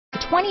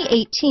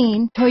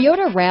2018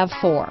 Toyota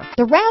RAV4.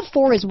 The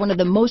RAV4 is one of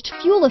the most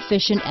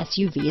fuel-efficient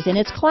SUVs in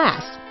its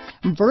class.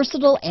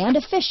 Versatile and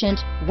efficient,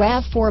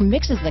 RAV4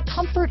 mixes the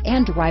comfort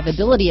and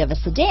drivability of a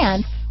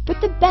sedan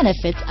with the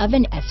benefits of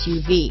an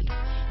SUV.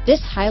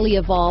 This highly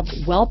evolved,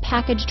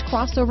 well-packaged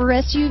crossover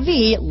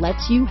SUV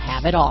lets you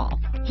have it all.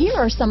 Here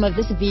are some of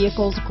this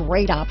vehicle's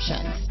great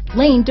options: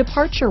 lane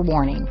departure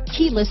warning,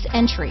 keyless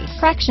entry,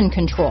 traction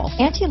control,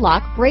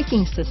 anti-lock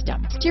braking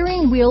system,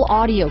 steering wheel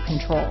audio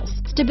controls,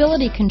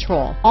 stability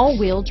control,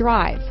 all-wheel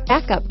drive,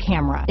 backup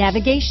camera,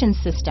 navigation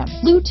system,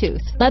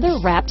 Bluetooth,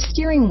 leather-wrapped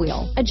steering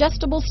wheel,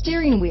 adjustable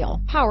steering wheel,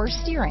 power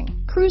steering,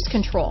 cruise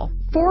control,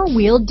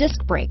 four-wheel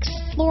disc brakes,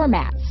 floor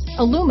mats,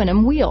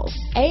 aluminum wheels,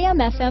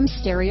 AM/FM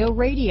stereo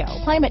radio,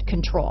 climate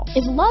control.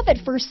 Is love at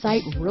first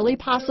sight really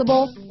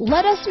possible?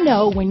 Let us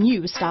know when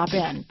you stop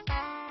in.